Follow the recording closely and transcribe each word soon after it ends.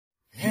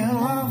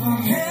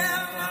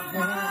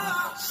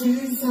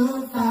She's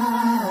so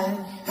fine.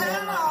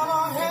 Hell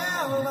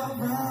of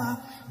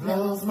a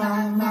blows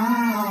my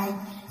mind.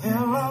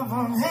 Hell of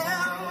a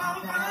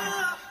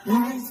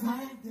lights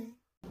my day.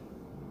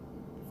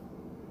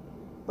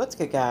 What's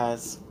good,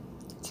 guys?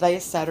 Today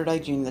is Saturday,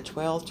 June the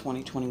 12th,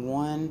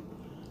 2021.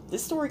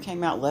 This story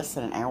came out less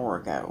than an hour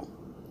ago.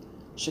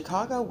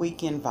 Chicago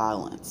weekend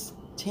violence.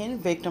 10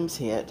 victims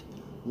hit,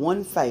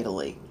 1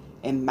 fatally,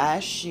 in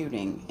mass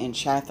shooting in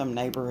Chatham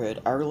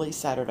neighborhood early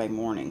Saturday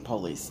morning,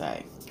 police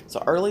say.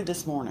 So early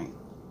this morning.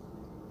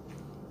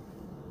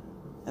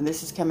 And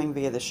this is coming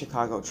via the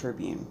Chicago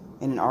Tribune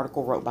in an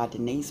article wrote by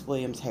Denise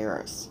Williams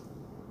Harris.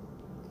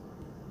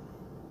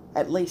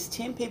 At least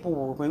 10 people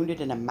were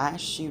wounded in a mass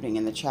shooting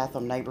in the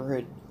Chatham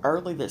neighborhood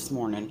early this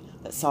morning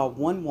that saw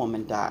 1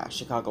 woman die,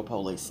 Chicago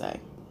police say.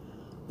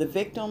 The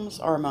victims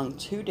are among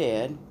 2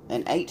 dead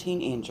and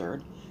 18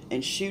 injured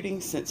in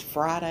shootings since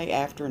Friday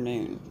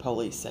afternoon,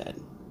 police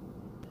said.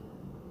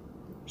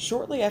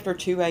 Shortly after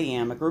 2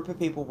 a.m., a group of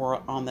people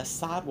were on the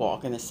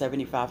sidewalk in the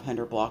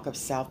 7500 block of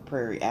South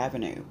Prairie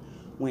Avenue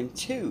when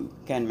 2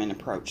 gunmen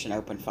approached and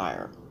opened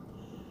fire.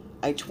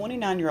 A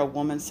 29-year-old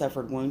woman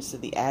suffered wounds to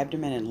the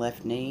abdomen and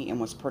left knee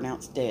and was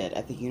pronounced dead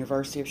at the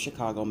University of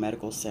Chicago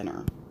Medical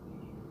Center.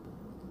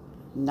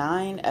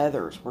 9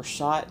 others were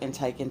shot and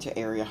taken to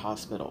area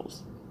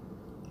hospitals.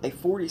 A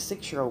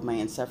 46-year-old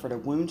man suffered a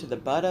wound to the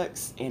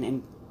buttocks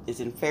and is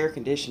in fair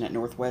condition at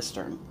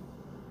Northwestern.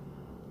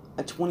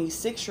 A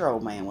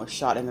 26-year-old man was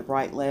shot in the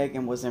right leg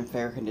and was in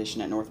fair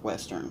condition at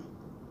Northwestern.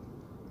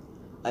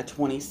 A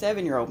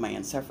 27-year-old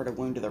man suffered a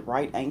wound to the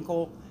right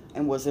ankle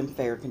and was in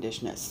fair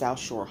condition at South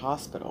Shore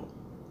Hospital.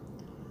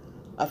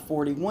 A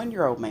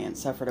 41-year-old man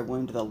suffered a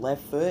wound to the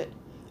left foot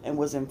and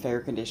was in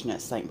fair condition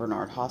at St.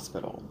 Bernard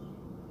Hospital.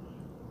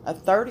 A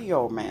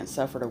 30-year-old man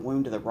suffered a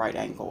wound to the right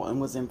ankle and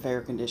was in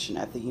fair condition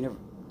at the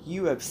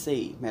U of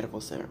C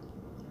Medical Center.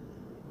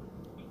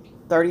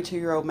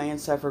 32-year-old man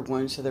suffered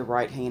wounds to the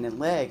right hand and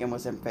leg and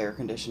was in fair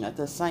condition at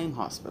the same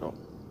hospital.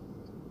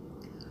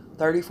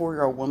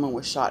 34-year-old woman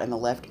was shot in the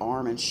left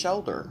arm and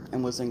shoulder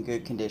and was in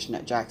good condition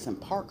at Jackson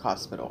Park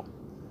Hospital.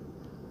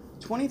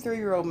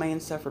 23-year-old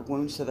man suffered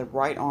wounds to the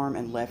right arm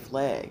and left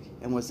leg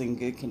and was in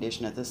good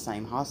condition at the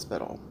same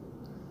hospital.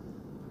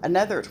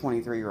 Another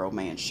 23-year-old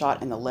man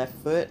shot in the left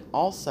foot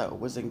also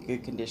was in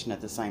good condition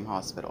at the same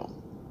hospital.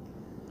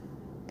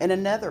 In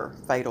another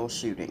fatal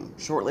shooting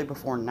shortly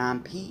before 9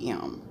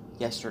 p.m.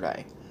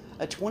 yesterday,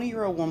 a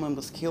 20-year-old woman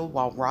was killed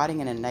while riding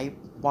in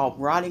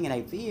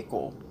a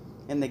vehicle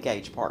in the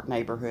Gage Park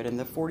neighborhood in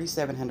the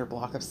 4700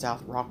 block of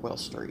South Rockwell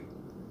Street.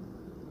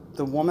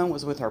 The woman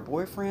was with her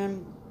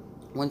boyfriend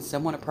when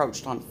someone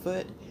approached on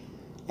foot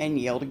and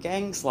yelled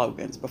gang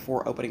slogans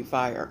before opening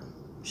fire.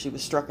 She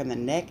was struck in the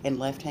neck and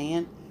left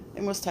hand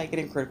and was taken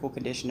in critical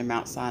condition to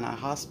Mount Sinai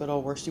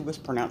Hospital, where she was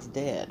pronounced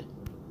dead.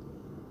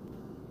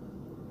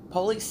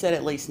 Police said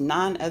at least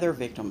 9 other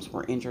victims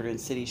were injured in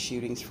city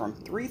shootings from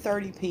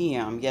 3:30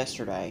 p.m.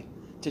 yesterday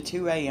to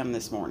 2 a.m.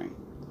 this morning.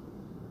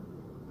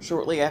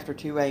 Shortly after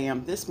 2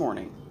 a.m. this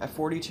morning, a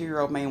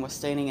 42-year-old man was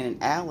standing in an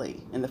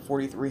alley in the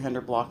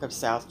 4300 block of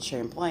South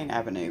Champlain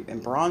Avenue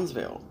in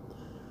Bronzeville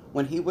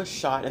when he was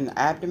shot in the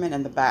abdomen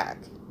and the back.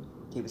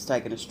 He was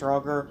taken to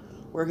Strasburg,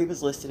 where he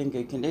was listed in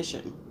good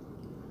condition.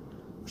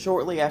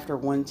 Shortly after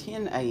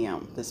 1:10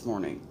 a.m. this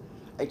morning,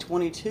 a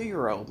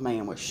 22-year-old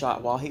man was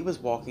shot while he was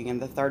walking in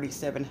the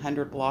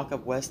 3700 block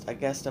of West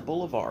Augusta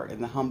Boulevard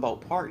in the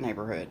Humboldt Park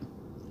neighborhood.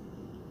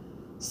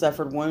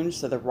 Suffered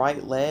wounds to the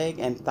right leg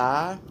and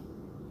thigh,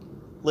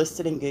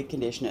 listed in good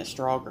condition at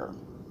Strasburg.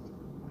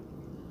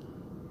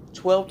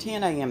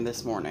 12:10 a.m.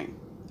 this morning,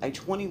 a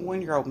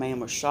 21-year-old man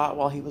was shot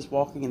while he was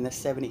walking in the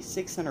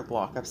 7600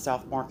 block of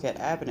South Marquette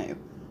Avenue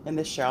in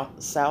the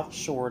South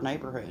Shore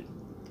neighborhood.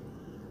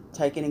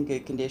 Taken in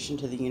good condition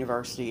to the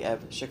University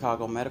of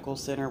Chicago Medical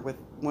Center with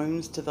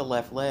wounds to the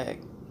left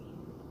leg.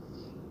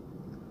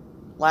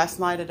 Last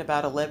night at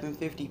about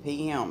 11:50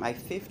 p.m., a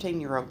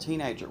 15-year-old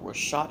teenager was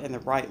shot in the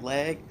right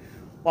leg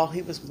while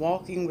he was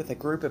walking with a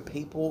group of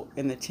people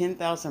in the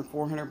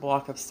 10,400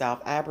 block of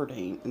South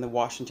Aberdeen in the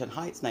Washington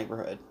Heights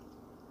neighborhood.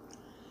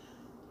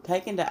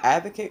 Taken to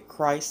Advocate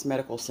Christ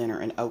Medical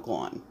Center in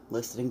Oaklawn,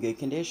 listed in good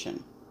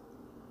condition.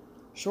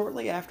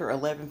 Shortly after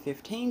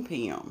 11:15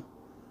 p.m.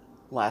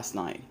 last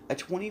night, a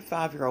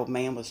 25-year-old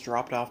man was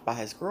dropped off by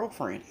his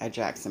girlfriend at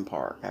Jackson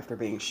Park after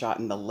being shot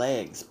in the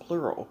legs,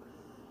 plural,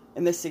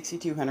 in the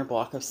 6200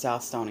 block of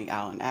South Stony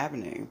Island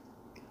Avenue.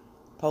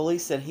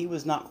 Police said he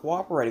was not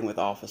cooperating with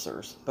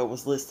officers, but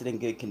was listed in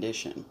good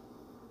condition.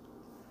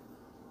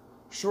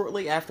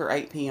 Shortly after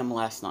 8 p.m.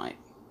 last night,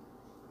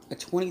 a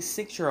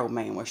 26-year-old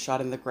man was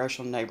shot in the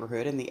Gresham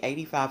neighborhood in the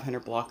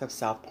 8500 block of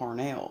South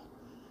Parnell.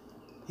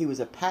 He was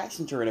a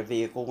passenger in a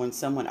vehicle when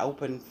someone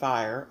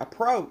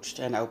approached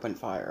and opened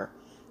fire,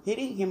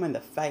 hitting him in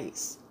the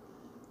face.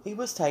 He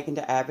was taken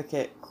to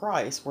Advocate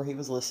Christ, where he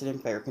was listed in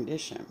fair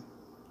condition.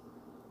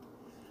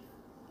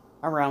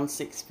 Around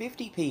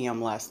 6:50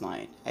 p.m. last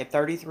night, a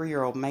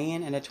 33-year-old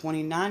man and a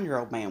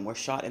 29-year-old man were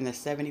shot in the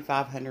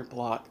 7500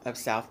 block of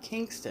South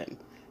Kingston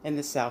in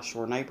the South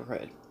Shore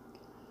neighborhood.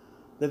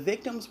 The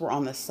victims were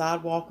on the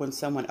sidewalk when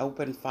someone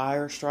opened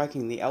fire,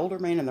 striking the older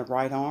man in the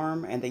right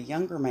arm and the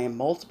younger man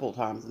multiple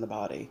times in the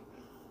body.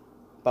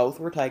 Both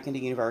were taken to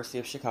University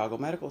of Chicago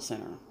Medical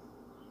Center.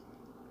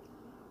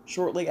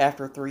 Shortly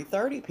after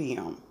 3:30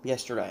 p.m.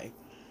 yesterday,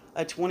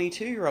 a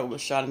 22-year-old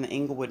was shot in the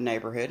Englewood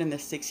neighborhood in the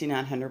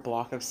 6900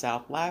 block of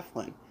South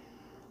Laughlin,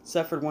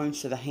 suffered wounds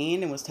to the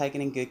hand, and was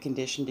taken in good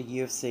condition to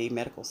U of C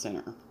Medical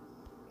Center.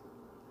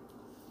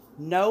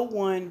 No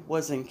one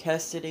was in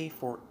custody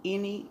for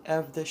any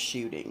of the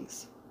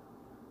shootings.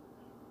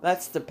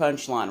 That's the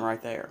punchline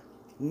right there.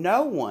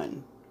 No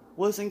one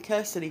was in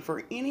custody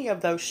for any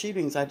of those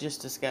shootings I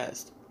just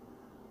discussed.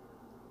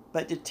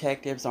 But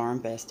detectives are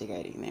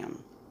investigating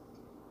them.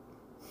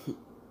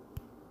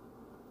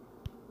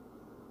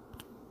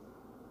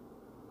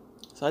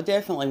 So I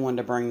definitely wanted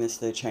to bring this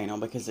to the channel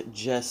because it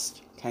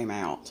just came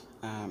out.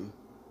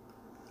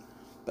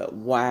 But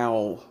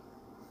wow.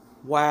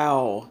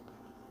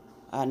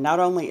 Not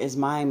only is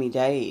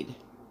Miami-Dade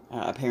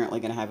apparently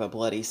going to have a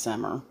bloody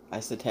summer,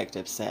 as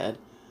detectives said,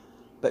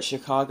 but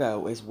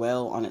Chicago is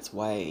well on its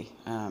way.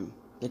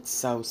 It's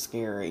so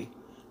scary.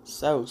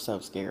 So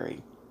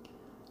scary.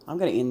 I'm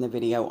going to end the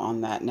video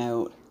on that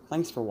note.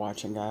 Thanks for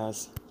watching,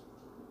 guys.